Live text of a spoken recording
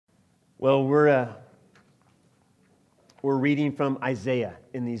Well, we're reading from Isaiah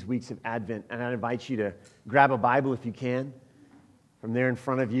in these weeks of Advent, and I invite you to grab a Bible if you can, from there in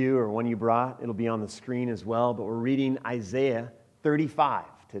front of you or one you brought. It'll be on the screen as well, but we're reading Isaiah 35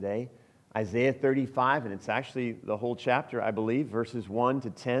 today. Isaiah 35, and it's actually the whole chapter, I believe, verses 1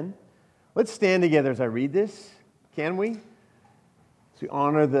 to 10. Let's stand together as I read this, can we? As we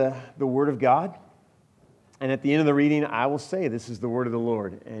honor the Word of God. And at the end of the reading, I will say, this is the word of the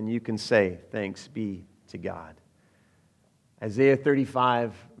Lord. And you can say, thanks be to God. Isaiah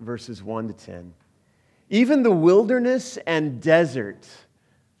 35, verses 1 to 10. Even the wilderness and desert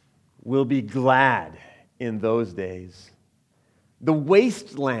will be glad in those days. The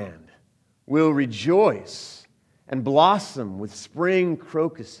wasteland will rejoice and blossom with spring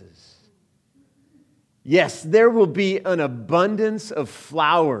crocuses. Yes, there will be an abundance of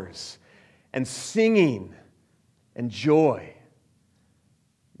flowers and singing and joy.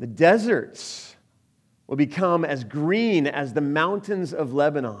 The deserts will become as green as the mountains of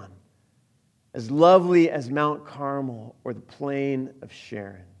Lebanon, as lovely as Mount Carmel or the plain of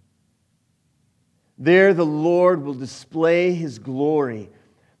Sharon. There the Lord will display His glory,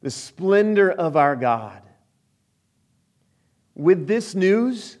 the splendor of our God. With this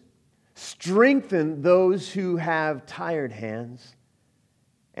news, strengthen those who have tired hands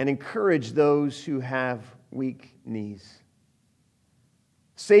and encourage those who have weak knees.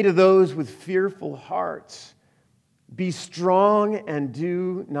 Say to those with fearful hearts, be strong and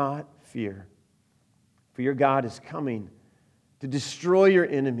do not fear. For your God is coming to destroy your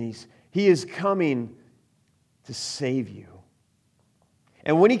enemies. He is coming to save you.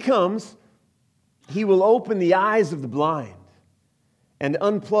 And when He comes, He will open the eyes of the blind and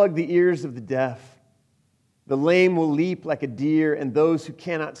unplug the ears of the deaf. The lame will leap like a deer, and those who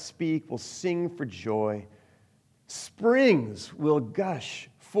cannot speak will sing for joy. Springs will gush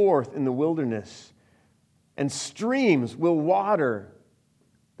forth in the wilderness, and streams will water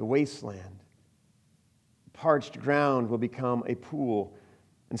the wasteland. Parched ground will become a pool,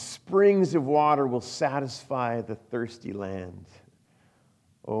 and springs of water will satisfy the thirsty land.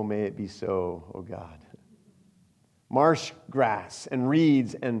 Oh, may it be so, oh God. Marsh grass and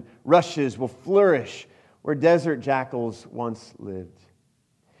reeds and rushes will flourish where desert jackals once lived.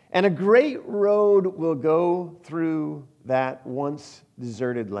 And a great road will go through that once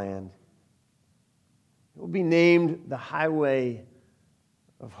deserted land. It will be named the highway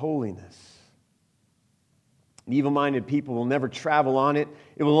of holiness. Evil-minded people will never travel on it.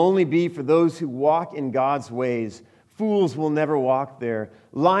 It will only be for those who walk in God's ways. Fools will never walk there.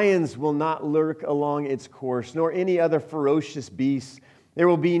 Lions will not lurk along its course, nor any other ferocious beasts. There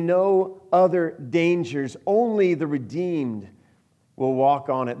will be no other dangers. Only the redeemed will walk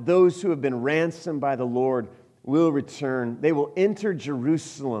on it. Those who have been ransomed by the Lord will return. They will enter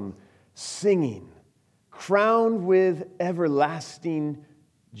Jerusalem singing, crowned with everlasting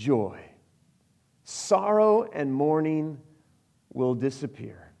joy. Sorrow and mourning will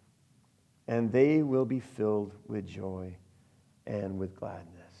disappear, and they will be filled with joy and with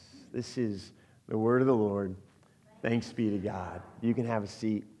gladness. This is the word of the Lord. Thanks be to God. You can have a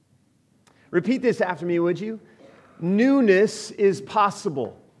seat. Repeat this after me, would you? Newness is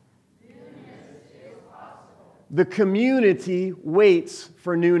possible. Newness is possible. The community waits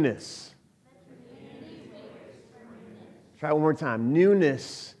for newness. Try it one more time.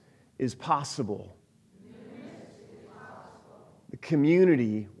 Newness is possible. Newness is possible. The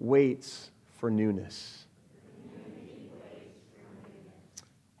community waits for newness.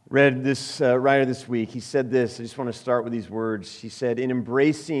 Read this writer this week. He said this. I just want to start with these words. He said, in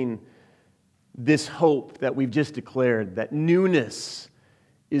embracing this hope that we've just declared, that newness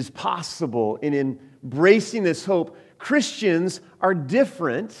is possible, in embracing this hope, Christians are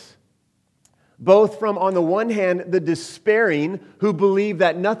different, both from, on the one hand, the despairing who believe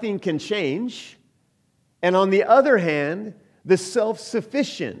that nothing can change, and on the other hand, the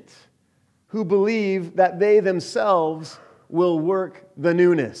self-sufficient who believe that they themselves will work the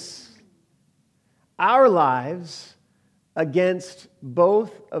newness. Our lives against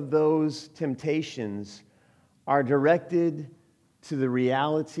both of those temptations are directed to the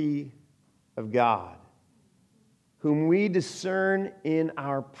reality of God, whom we discern in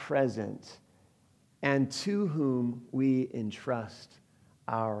our present and to whom we entrust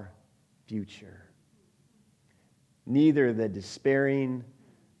our future. Neither the despairing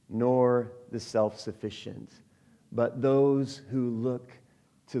nor the self-sufficient, but those who look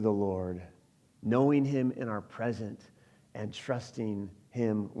to the Lord, knowing Him in our present and trusting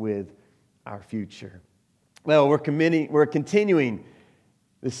Him with our future. Well, we're continuing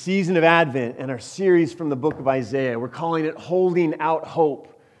the season of Advent and our series from the book of Isaiah. We're calling it Holding Out Hope.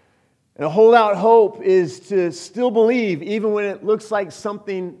 And to hold out hope is to still believe even when it looks like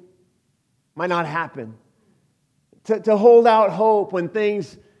something might not happen. To hold out hope when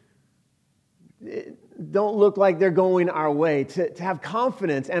things don't look like they're going our way. To have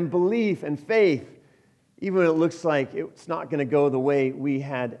confidence and belief and faith even when it looks like it's not going to go the way we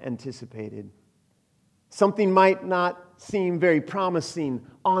had anticipated. Something might not seem very promising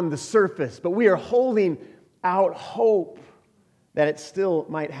on the surface, but we are holding out hope that it still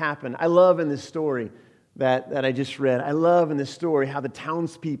might happen. I love in this story that I just read, I love in this story how the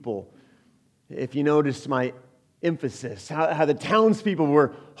townspeople, if you noticed my emphasis, how the townspeople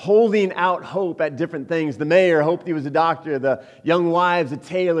were holding out hope at different things. The mayor hoped he was a doctor, the young wives a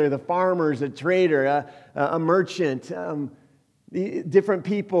tailor, the farmers a trader, a merchant. The different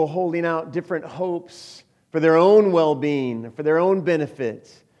people holding out different hopes for their own well-being, for their own benefit,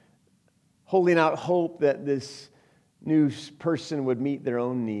 holding out hope that this new person would meet their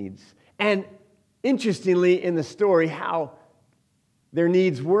own needs. And interestingly in the story, how their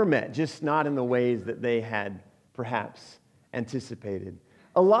needs were met, just not in the ways that they had perhaps anticipated.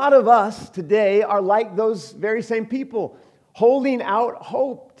 A lot of us today are like those very same people, holding out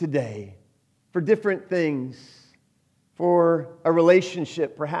hope today for different things, for a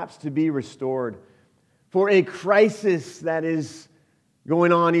relationship perhaps to be restored, for a crisis that is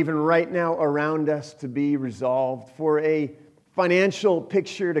going on even right now around us to be resolved, for a financial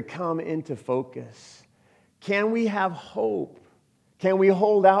picture to come into focus. Can we have hope? Can we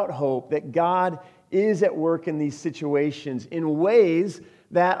hold out hope that God is at work in these situations in ways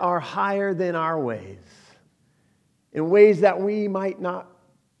that are higher than our ways, in ways that we might not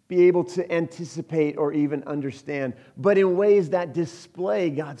be able to anticipate or even understand, but in ways that display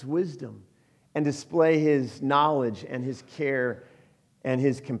God's wisdom and display His knowledge and His care and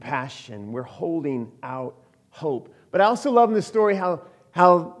His compassion? We're holding out hope. But I also love in the story how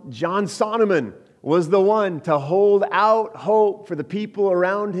John Sonneman was the one to hold out hope for the people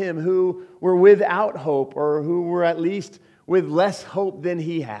around him who were without hope or who were at least with less hope than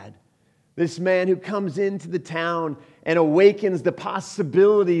he had. This man who comes into the town and awakens the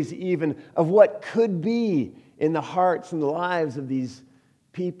possibilities even of what could be in the hearts and the lives of these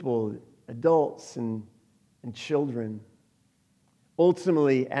people, adults and children.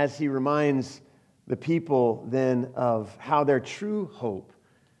 Ultimately, as he reminds the people then of how their true hope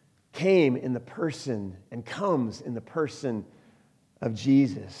came in the person and comes in the person of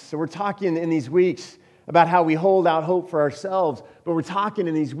Jesus. So we're talking in these weeks about how we hold out hope for ourselves, but we're talking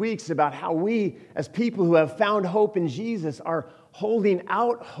in these weeks about how we, as people who have found hope in Jesus, are holding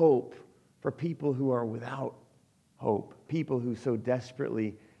out hope for people who are without hope, people who so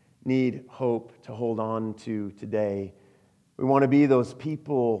desperately need hope to hold on to today. We want to be those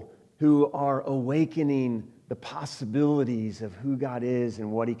people who are awakening the possibilities of who God is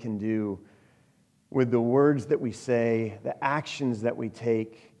and what He can do with the words that we say, the actions that we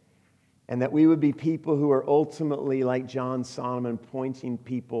take, and that we would be people who are ultimately, like John Sonneman, pointing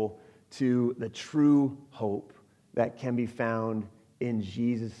people to the true hope that can be found in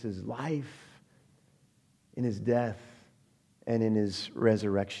Jesus' life, in His death, and in His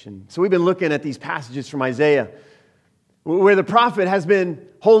resurrection. So we've been looking at these passages from Isaiah where the prophet has been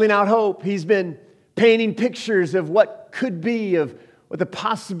holding out hope. He's been painting pictures of what could be, of what the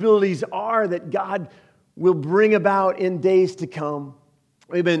possibilities are that God will bring about in days to come.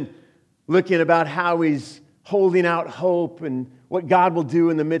 We've been looking about how He's holding out hope and what God will do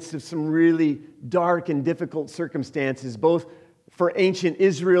in the midst of some really dark and difficult circumstances, both for ancient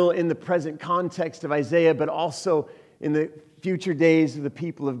Israel in the present context of Isaiah, but also in the future days of the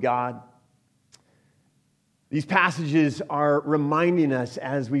people of God. These passages are reminding us,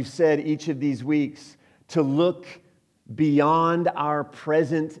 as we've said each of these weeks, to look beyond our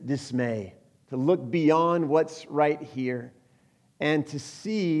present dismay, to look beyond what's right here, and to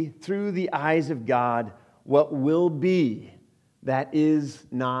see through the eyes of God what will be that is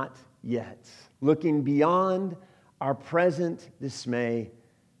not yet. Looking beyond our present dismay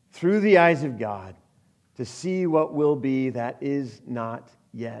through the eyes of God to see what will be that is not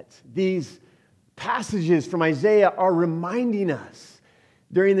yet. These passages from Isaiah are reminding us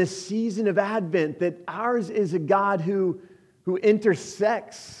during this season of Advent that ours is a God who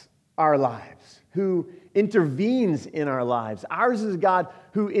intersects our lives, who intervenes in our lives. Ours is a God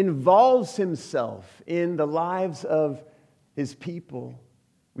who involves Himself in the lives of His people.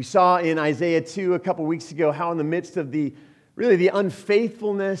 We saw in Isaiah 2 a couple weeks ago how in the midst of the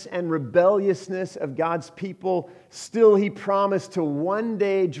unfaithfulness and rebelliousness of God's people, still He promised to one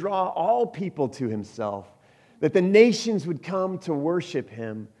day draw all people to Himself, that the nations would come to worship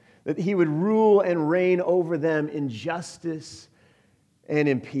Him, that He would rule and reign over them in justice and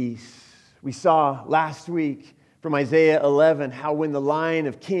in peace. We saw last week from Isaiah 11 how when the line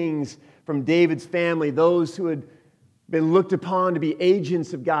of kings from David's family, those who had been looked upon to be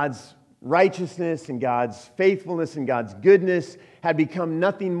agents of God's righteousness and God's faithfulness and God's goodness, had become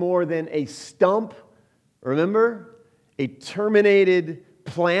nothing more than a stump. Remember? A terminated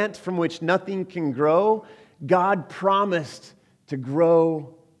plant from which nothing can grow. God promised to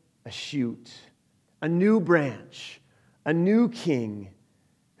grow a shoot, a new branch, a new king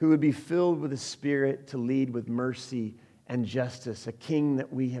who would be filled with the Spirit to lead with mercy and justice, a king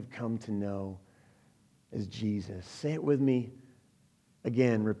that we have come to know as Jesus. Say it with me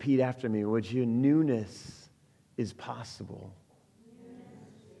again. Repeat after me, would you? Newness is possible.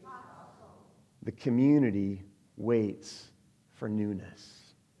 The community waits for newness.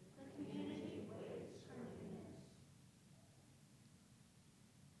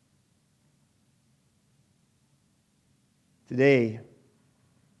 Today,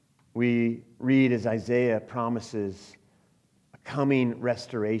 we read as Isaiah promises a coming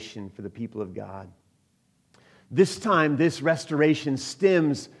restoration for the people of God. This time, this restoration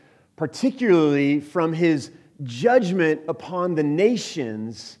stems particularly from his judgment upon the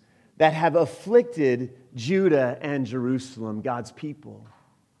nations that have afflicted Judah and Jerusalem, God's people.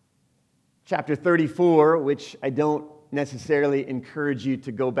 Chapter 34, which I don't necessarily encourage you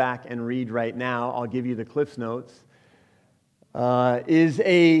to go back and read right now, I'll give you the Cliff's Notes, is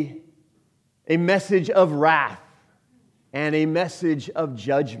a message of wrath and a message of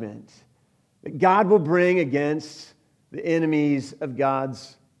judgment that God will bring against the enemies of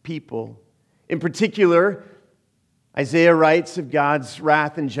God's people. In particular, Isaiah writes of God's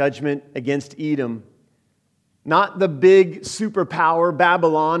wrath and judgment against Edom. Not the big superpower,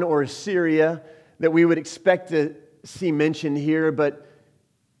 Babylon or Assyria, that we would expect to see mentioned here, but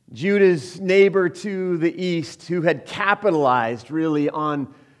Judah's neighbor to the east, who had capitalized really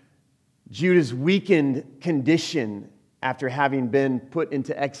on Judah's weakened condition after having been put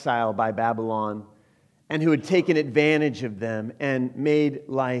into exile by Babylon, and who had taken advantage of them and made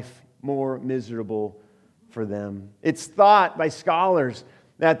life more miserable for them. It's thought by scholars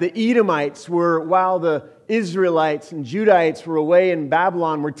that the Edomites were, while the Israelites and Judahites were away in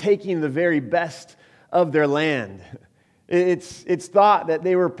Babylon, were taking the very best of their land. It's thought that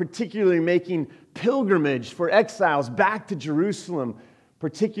they were particularly making pilgrimage for exiles back to Jerusalem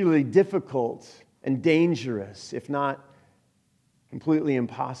particularly difficult and dangerous, if not completely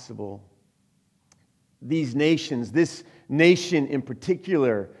impossible. These nations, this nation in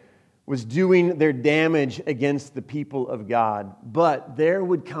particular, was doing their damage against the people of God. But there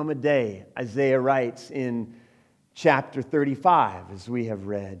would come a day, Isaiah writes in chapter 35, as we have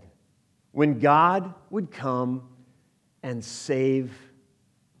read, when God would come and save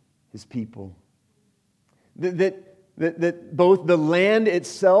his people. That both the land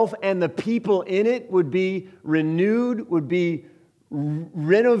itself and the people in it would be renewed, would be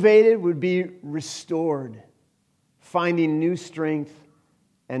renovated, would be restored, finding new strength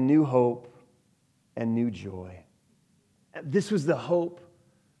and new hope and new joy. This was the hope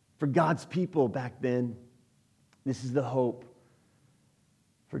for God's people back then. This is the hope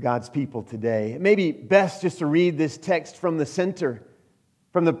for God's people today. It may be best just to read this text from the center,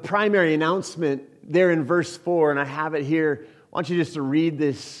 from the primary announcement there in verse 4, and I have it here. I want you just to read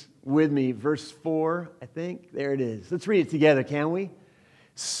this with me. Verse 4, I think. There it is. Let's read it together, can we?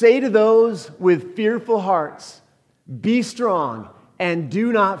 Say to those with fearful hearts, be strong and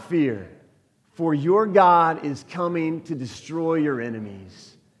do not fear, for your God is coming to destroy your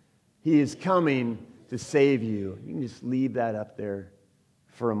enemies. He is coming to save you. You can just leave that up there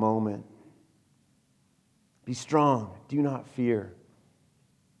for a moment. Be strong, do not fear.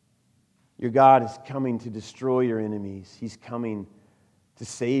 Your God is coming to destroy your enemies. He's coming to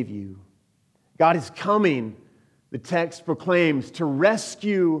save you. God is coming, the text proclaims, to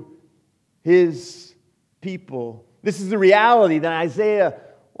rescue his people. This is the reality that Isaiah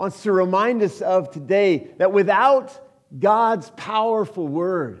wants to remind us of today, that without God's powerful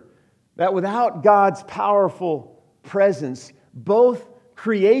word, that without God's powerful presence, both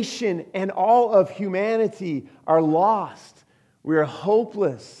creation and all of humanity are lost. We are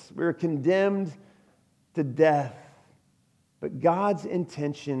hopeless. We are condemned to death. But God's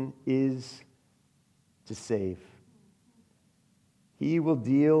intention is to save. He will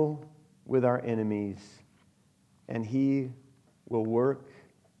deal with our enemies, and he will work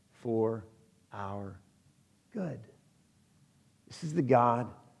for our good. This is the God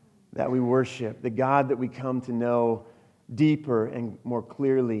that we worship, the God that we come to know deeper and more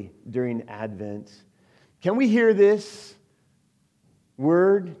clearly during Advent. Can we hear this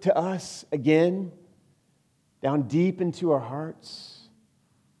word to us again, down deep into our hearts?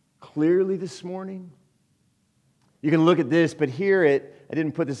 clearly this morning? You can look at this, but hear it. I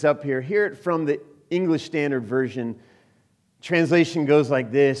didn't put this up here. Hear it from the English Standard Version. Translation goes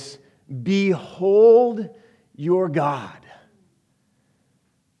like this: Behold your God.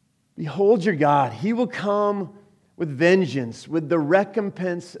 Behold your God. He will come with vengeance, with the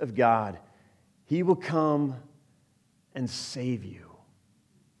recompense of God. He will come and save you.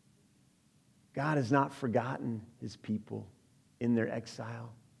 God has not forgotten his people in their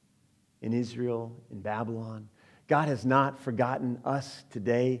exile, in Israel, in Babylon. God has not forgotten us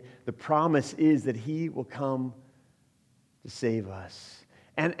today. The promise is that he will come to save us.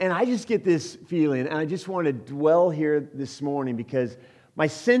 And I just get this feeling, and I just want to dwell here this morning because my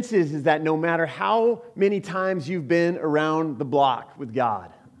sense is that no matter how many times you've been around the block with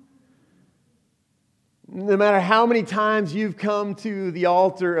God, no matter how many times you've come to the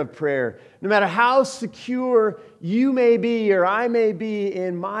altar of prayer, no matter how secure you may be or I may be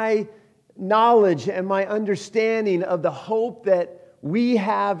in my knowledge and my understanding of the hope that we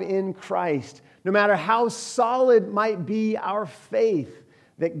have in Christ, no matter how solid might be our faith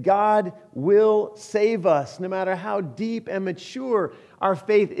that God will save us, no matter how deep and mature our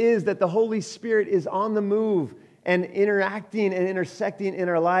faith is that the Holy Spirit is on the move and interacting and intersecting in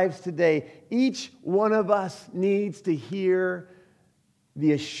our lives today, each one of us needs to hear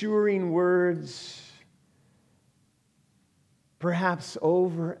the assuring words, perhaps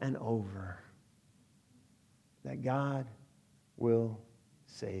over and over, that God will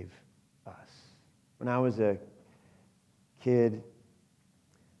save us. When I was a kid,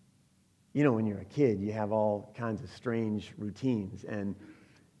 you know, when you're a kid, you have all kinds of strange routines. And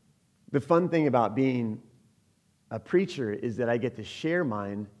the fun thing about being a preacher is that I get to share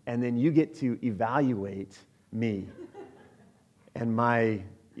mine, and then you get to evaluate me and my,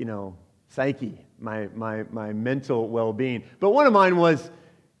 psyche, my mental well-being. But one of mine was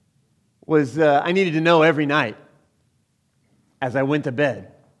I needed to know every night as I went to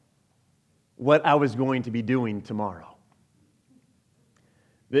bed what I was going to be doing tomorrow.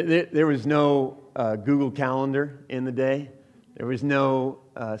 There was no Google Calendar in the day. There was no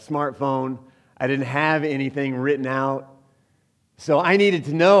smartphone. I didn't have anything written out. So I needed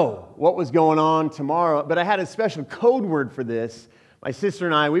to know what was going on tomorrow. But I had a special code word for this. My sister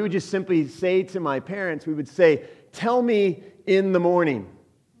and I, we would just simply say to my parents, we would say, tell me in the morning.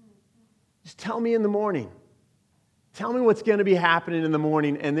 Just tell me in the morning. Tell me what's going to be happening in the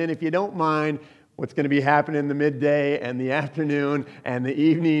morning. And then if you don't mind, what's going to be happening in the midday and the afternoon and the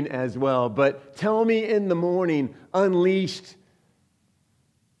evening as well. But tell me in the morning, unleashed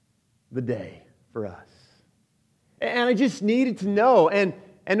the day for us. And I just needed to know. And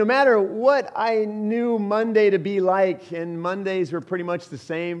no matter what I knew Monday to be like, and Mondays were pretty much the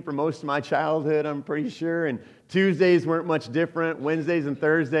same for most of my childhood, I'm pretty sure, and Tuesdays weren't much different, Wednesdays and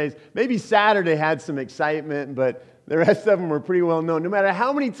Thursdays. Maybe Saturday had some excitement, but the rest of them were pretty well known. No matter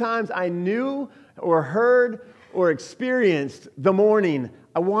how many times I knew or heard or experienced the morning,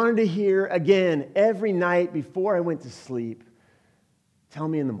 I wanted to hear again every night before I went to sleep, tell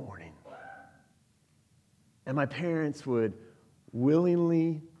me in the morning. And my parents would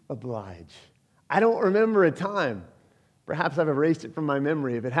willingly oblige. I don't remember a time, perhaps I've erased it from my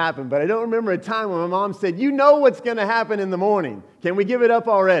memory if it happened, but I don't remember a time when my mom said, you know what's going to happen in the morning. Can we give it up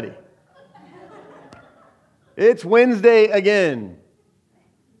already? It's Wednesday again.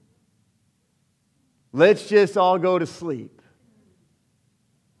 Let's just all go to sleep.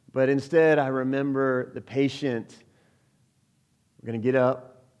 But instead, I remember the patient. We're going to get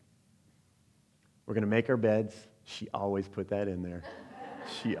up. We're going to make our beds. She always put that in there.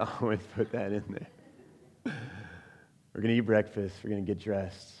 She always put that in there. We're going to eat breakfast. We're going to get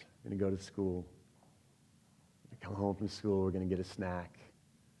dressed. We're going to go to school. We're going to come home from school. We're going to get a snack.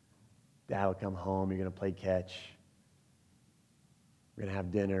 Dad will come home. You're going to play catch. We're going to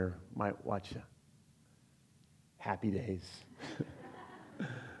have dinner. Might watch Happy Days.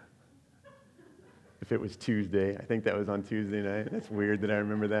 If it was Tuesday. I think that was on Tuesday night. That's weird that I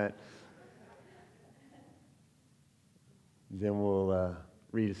remember that. Then we'll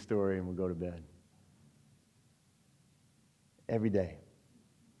read a story and we'll go to bed. Every day.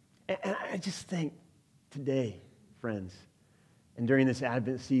 And I just think today, friends, and during this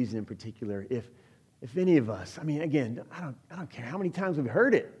Advent season in particular, if any of us, I mean, again, I don't care how many times we've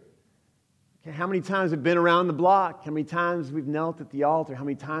heard it. Okay, how many times we've been around the block, how many times we've knelt at the altar, how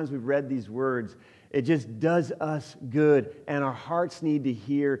many times we've read these words. It just does us good, and our hearts need to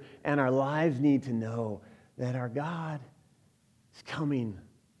hear, and our lives need to know that our God is coming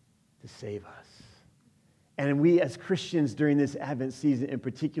to save us. And we as Christians during this Advent season in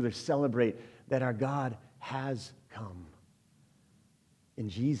particular celebrate that our God has come in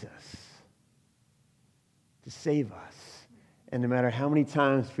Jesus to save us. And no matter how many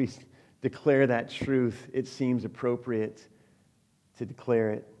times we declare that truth, it seems appropriate to declare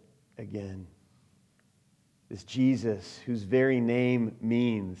it again. This Jesus, whose very name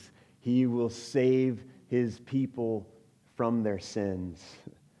means he will save his people from their sins,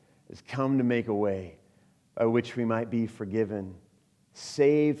 has come to make a way by which we might be forgiven,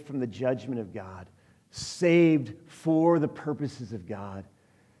 saved from the judgment of God, saved for the purposes of God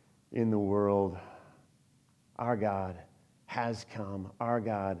in the world. Our God has come. Our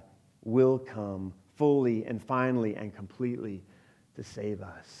God will come fully and finally and completely to save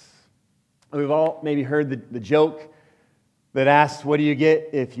us. We've all maybe heard the joke that asks, what do you get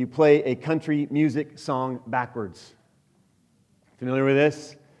if you play a country music song backwards? Familiar with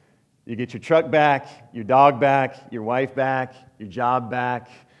this? You get your truck back, your dog back, your wife back, your job back.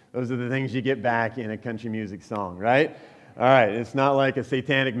 Those are the things you get back in a country music song, right? All right, it's not like a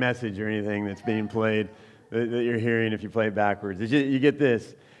satanic message or anything that's being played that you're hearing if you play it backwards. You get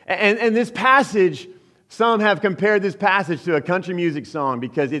this. And this passage, some have compared this passage to a country music song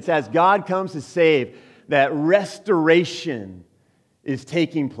because it's as God comes to save that restoration is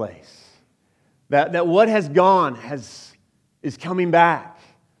taking place. That what has gone is coming back.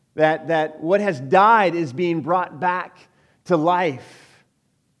 That what has died is being brought back to life.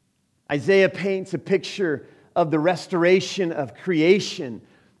 Isaiah paints a picture of the restoration of creation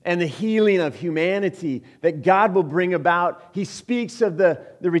and the healing of humanity that God will bring about. He speaks of the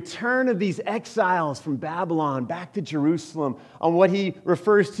return of these exiles from Babylon back to Jerusalem on what he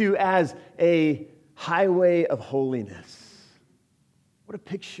refers to as a highway of holiness. What a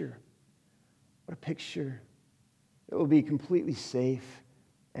picture. What a picture. It will be completely safe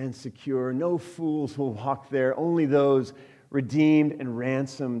and secure. No fools will walk there, only those redeemed and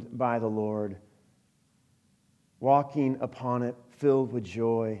ransomed by the Lord, walking upon it filled with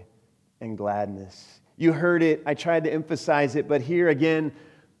joy and gladness. You heard it, I tried to emphasize it, but here again,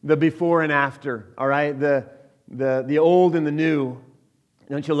 the before and after, all right? The old and the new.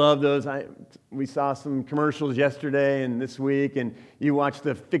 Don't you love those? We saw some commercials yesterday and this week, and you watch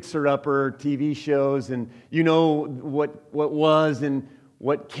the fixer-upper TV shows, and you know what was and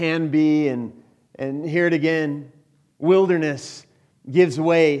what can be, and hear it again. Wilderness gives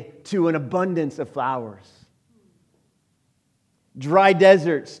way to an abundance of flowers. Dry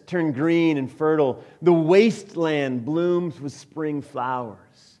deserts turn green and fertile. The wasteland blooms with spring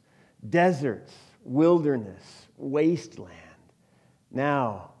flowers. Deserts, wilderness, wasteland.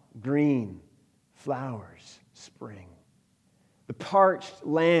 Now, green, flowers, spring. The parched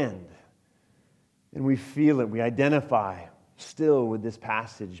land, and we feel it, we identify still with this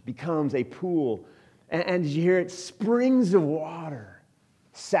passage, becomes a pool. And did you hear it? Springs of water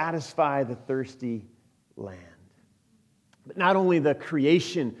satisfy the thirsty land. But not only the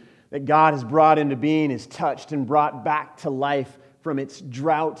creation that God has brought into being is touched and brought back to life from its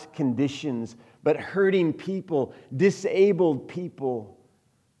drought conditions, but hurting people, disabled people,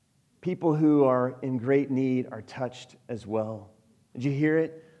 people who are in great need are touched as well. Did you hear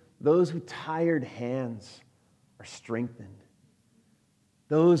it? Those with tired hands are strengthened.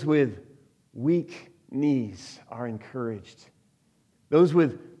 Those with weak knees are encouraged. Those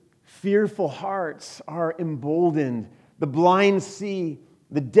with fearful hearts are emboldened. The blind see,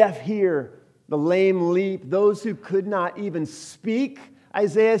 the deaf hear, the lame leap. Those who could not even speak,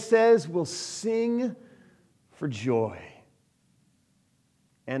 Isaiah says, will sing for joy.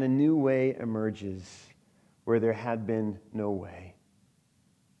 And a new way emerges where there had been no way,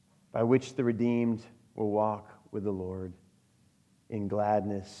 by which the redeemed will walk with the Lord in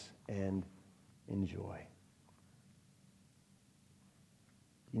gladness and in joy.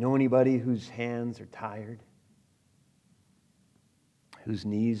 You know anybody whose hands are tired? Whose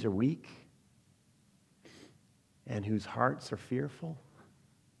knees are weak? And whose hearts are fearful?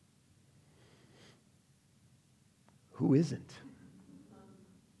 Who isn't?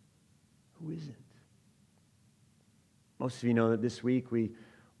 Who isn't? Most of you know that this week we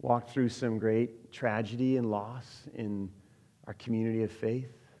walked through some great tragedy and loss in our community of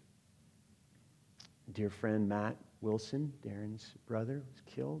faith. Dear friend Matt Wilson, Darren's brother, was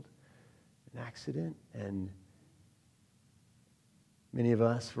killed in an accident. And many of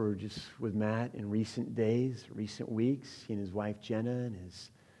us were just with Matt in recent days, recent weeks. He and his wife Jenna and his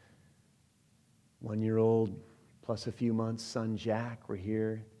 1-year-old plus a few months son Jack were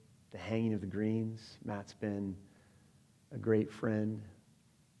here at the hanging of the greens. Matt's been a great friend.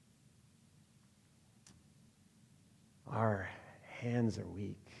 Our hands are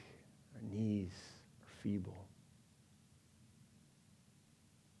weak. Our knees are feeble.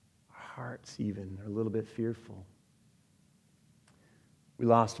 Our hearts even are a little bit fearful. We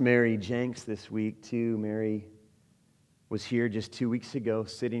lost Mary Jenks this week, too. Mary was here just 2 weeks ago,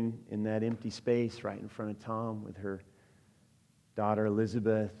 sitting in that empty space right in front of Tom with her daughter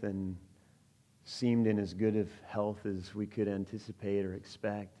Elizabeth, and seemed in as good of health as we could anticipate or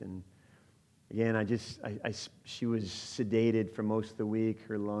expect. And again, she was sedated for most of the week.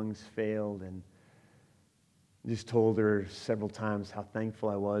 Her lungs failed, and just told her several times how thankful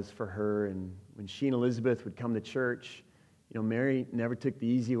I was for her. And when she and Elizabeth would come to church, Mary never took the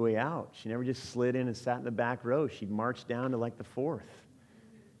easy way out. She never just slid in and sat in the back row. She'd march down to like the fourth.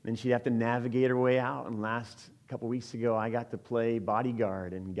 Then she'd have to navigate her way out. And last couple weeks ago, I got to play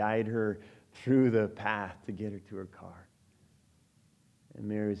bodyguard and guide her through the path to get her to her car. And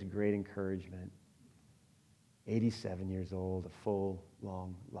Mary was a great encouragement. 87 years old, a full,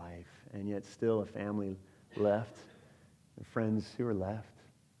 long life, and yet still a family left, and friends who are left.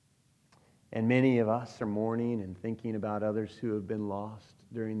 And many of us are mourning and thinking about others who have been lost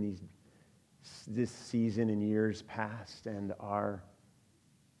during this season and years past, and our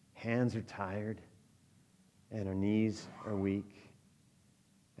hands are tired, and our knees are weak,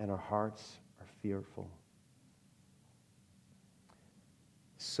 and our hearts are fearful.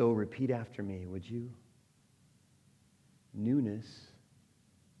 So repeat after me, would you? Newness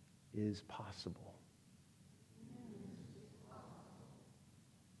is possible.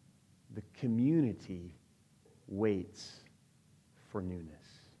 The community waits for newness.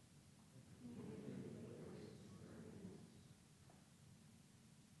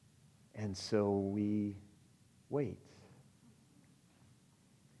 And so we wait.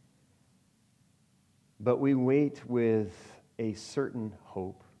 But we wait with a certain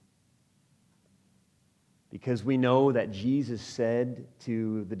hope, because we know that Jesus said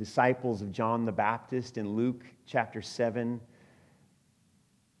to the disciples of John the Baptist in Luke chapter 7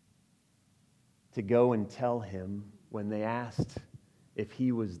 to go and tell him when they asked if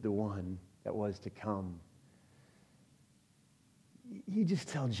he was the one that was to come. You just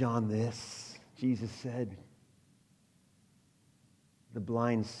tell John this, Jesus said. The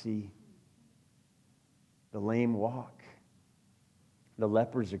blind see, the lame walk, the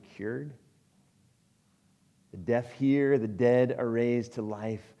lepers are cured, the deaf hear, the dead are raised to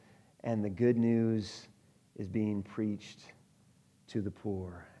life, and the good news is being preached to the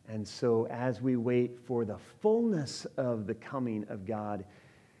poor. And so as we wait for the fullness of the coming of God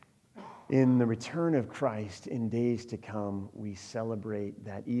in the return of Christ in days to come, we celebrate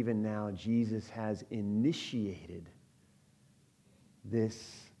that even now Jesus has initiated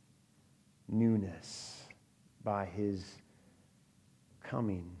this newness by his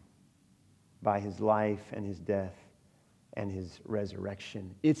coming, by his life and his death and his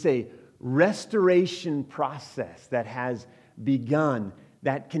resurrection. It's a restoration process that has begun,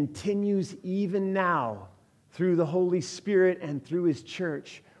 that continues even now through the Holy Spirit and through his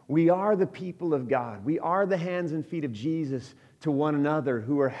church. We are the people of God. We are the hands and feet of Jesus to one another,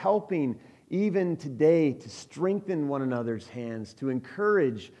 who are helping even today to strengthen one another's hands, to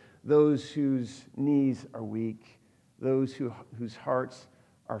encourage those whose knees are weak, those whose hearts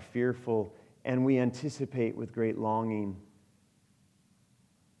are fearful. And we anticipate with great longing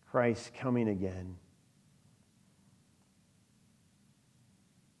Christ coming again.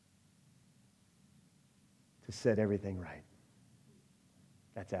 To set everything right.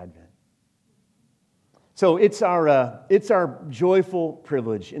 That's Advent. So it's our joyful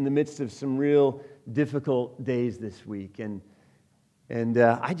privilege in the midst of some real difficult days this week, and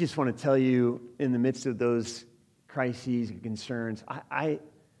I just want to tell you, in the midst of those crises and concerns, I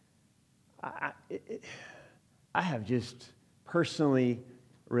have just personally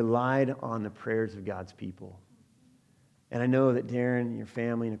relied on the prayers of God's people, and I know that Darren, your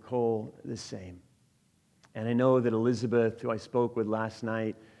family, Nicole, the same. And I know that Elizabeth, who I spoke with last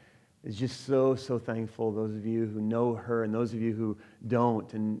night, is just so thankful. Those of you who know her and those of you who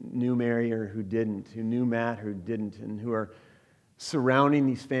don't, and knew Mary or who didn't, who knew Matt who didn't, and who are surrounding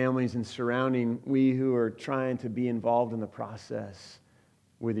these families and surrounding we who are trying to be involved in the process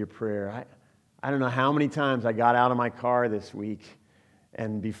with your prayer. I don't know how many times I got out of my car this week,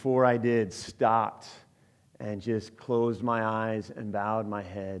 and before I did, stopped and just closed my eyes and bowed my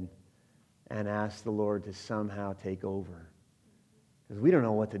head and ask the Lord to somehow take over. Because we don't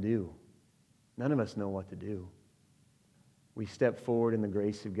know what to do. None of us know what to do. We step forward in the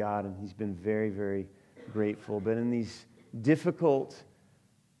grace of God, and he's been very, very grateful. But in these difficult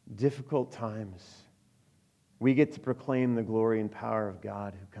times, we get to proclaim the glory and power of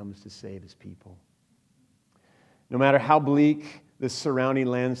God who comes to save his people. No matter how bleak the surrounding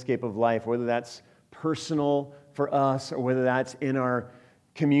landscape of life, whether that's personal for us or whether that's in our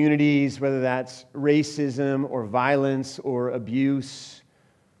communities, whether that's racism or violence or abuse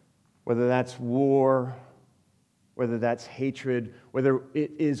whether that's war, whether that's hatred, whether it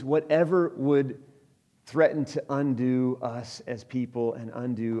is whatever would threaten to undo us as people and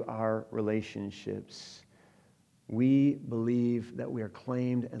undo our relationships. We believe that we are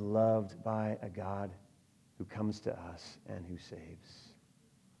claimed and loved by a God who comes to us and who saves.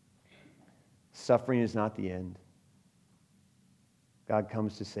 Suffering is not the end. God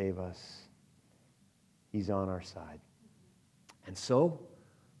comes to save us. He's on our side. And so,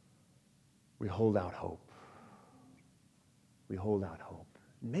 we hold out hope. We hold out hope.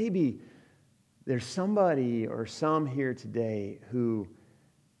 Maybe there's somebody or some here today who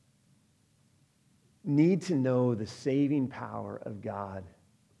need to know the saving power of God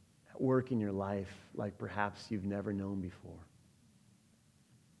at work in your life like perhaps you've never known before.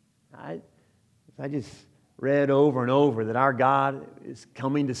 I just read over and over that our God is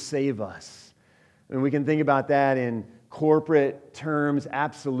coming to save us. And we can think about that in corporate terms,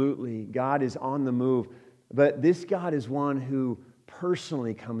 absolutely. God is on the move. But this God is one who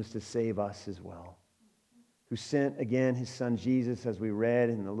personally comes to save us as well, who sent, again, his son Jesus, as we read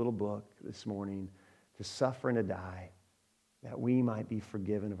in the little book this morning, to suffer and to die, that we might be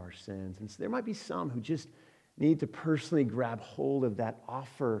forgiven of our sins. And so there might be some who just need to personally grab hold of that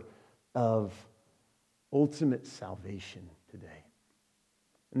offer of ultimate salvation today.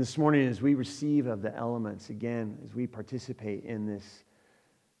 And this morning, as we receive of the elements, again, as we participate in this,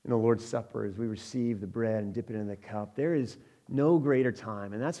 in the Lord's Supper, as we receive the bread and dip it in the cup, there is no greater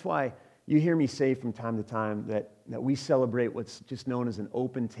time. And that's why you hear me say from time to time that we celebrate what's just known as an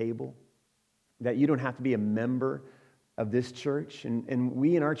open table, that you don't have to be a member of this church. And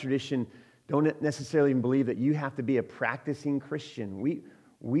we in our tradition don't necessarily even believe that you have to be a practicing Christian.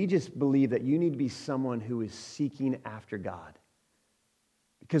 We just believe that you need to be someone who is seeking after God.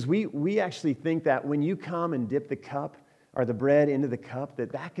 Because we actually think that when you come and dip the cup or the bread into the cup,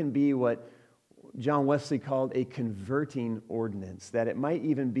 that can be what John Wesley called a converting ordinance, that it might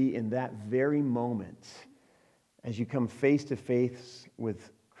even be in that very moment as you come face to face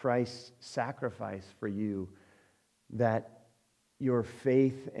with Christ's sacrifice for you, that your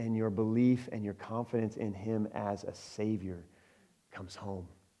faith and your belief and your confidence in him as a Savior comes home.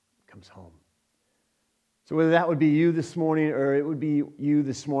 So whether that would be you this morning or it would be you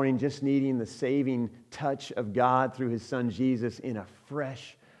this morning just needing the saving touch of God through his son Jesus in a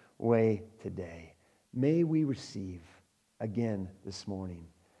fresh way today, may we receive again this morning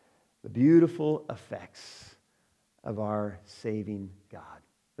the beautiful effects of our saving God.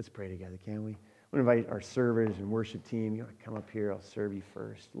 Let's pray together, can we? I want to invite our servers and worship team. You want to come up here? I'll serve you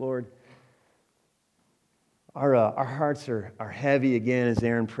first. Lord, our hearts are heavy again, as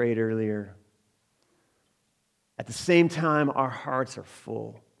Aaron prayed earlier. At the same time, our hearts are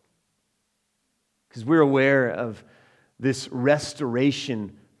full because we're aware of this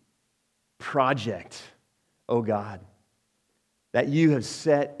restoration project, oh God, that you have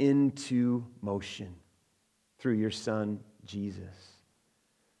set into motion through your Son, Jesus.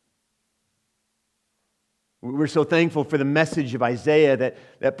 We're so thankful for the message of Isaiah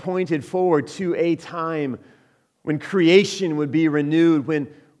that pointed forward to a time when creation would be renewed,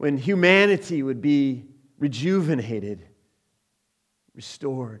 when humanity would be rejuvenated,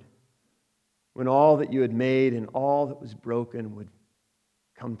 restored, when all that you had made and all that was broken would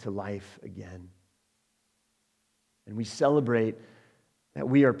come to life again. And we celebrate that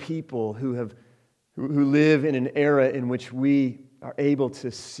we are people who live in an era in which we are able to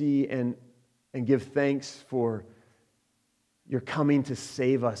see and give thanks for your coming to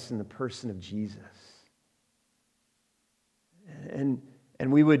save us in the person of Jesus. And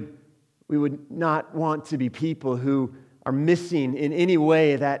we would not want to be people who are missing in any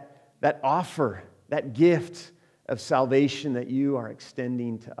way that offer, that gift of salvation that you are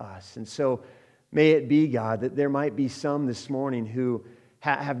extending to us. And so may it be, God, that there might be some this morning who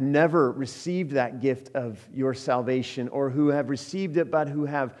have never received that gift of your salvation, or who have received it but who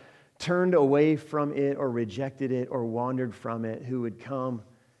have turned away from it or rejected it or wandered from it, who would come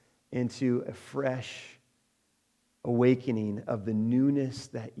into a fresh awakening of the newness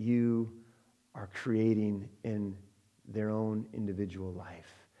that you are creating in their own individual life.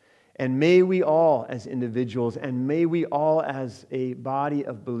 And may we all as individuals, and may we all as a body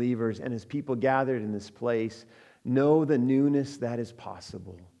of believers and as people gathered in this place, know the newness that is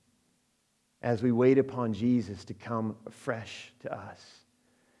possible as we wait upon Jesus to come fresh to us.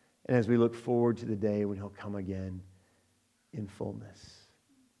 And as we look forward to the day when he'll come again in fullness.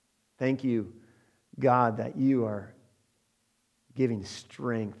 Thank you, God, that you are giving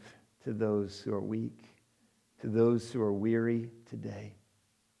strength to those who are weak, to those who are weary today.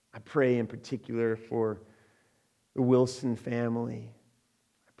 I pray in particular for the Wilson family.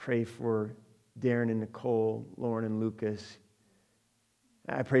 I pray for Darren and Nicole, Lauren and Lucas.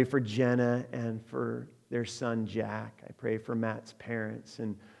 I pray for Jenna and for their son, Jack. I pray for Matt's parents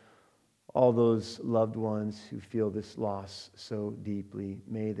and all those loved ones who feel this loss so deeply.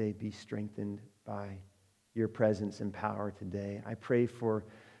 May they be strengthened by your presence and power today. I pray for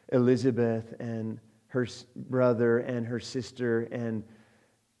Elizabeth and her brother and her sister and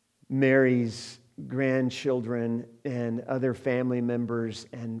Mary's grandchildren and other family members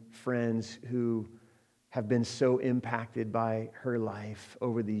and friends who have been so impacted by her life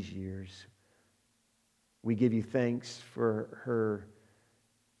over these years. We give you thanks for her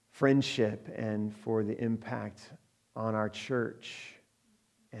friendship and for the impact on our church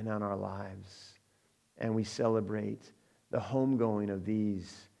and on our lives. And we celebrate the homegoing of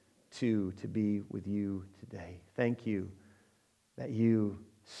these two to be with you today. Thank you that you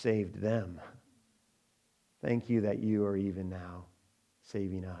saved them. Thank you that you are even now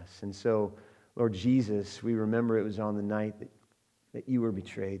saving us. And so, Lord Jesus, we remember it was on the night that you were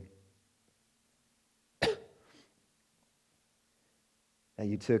betrayed. That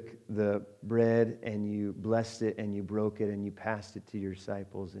you took the bread and you blessed it and you broke it and you passed it to your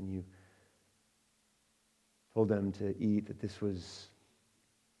disciples and you told them to eat, that this was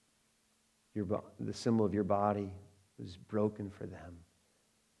the symbol of your body was broken for them,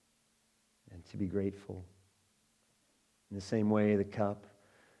 and to be grateful. In the same way, the cup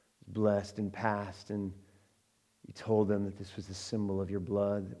was blessed and passed, and you told them that this was the symbol of your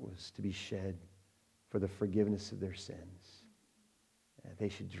blood that was to be shed for the forgiveness of their sins. And they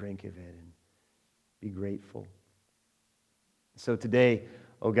should drink of it and be grateful. So today,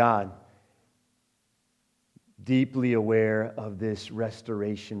 oh God, deeply aware of this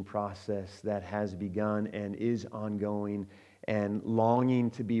restoration process that has begun and is ongoing, and longing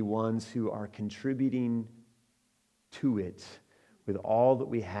to be ones who are contributing to it with all that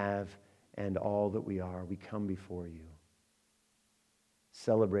we have and all that we are, we come before you,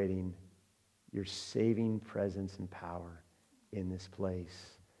 celebrating your saving presence and power in this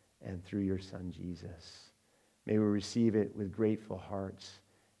place and through your Son, Jesus. May we receive it with grateful hearts,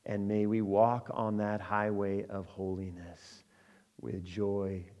 and may we walk on that highway of holiness with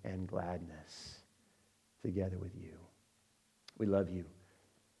joy and gladness together with you. We love you.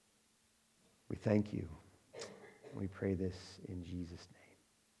 We thank you. We pray this in Jesus' name.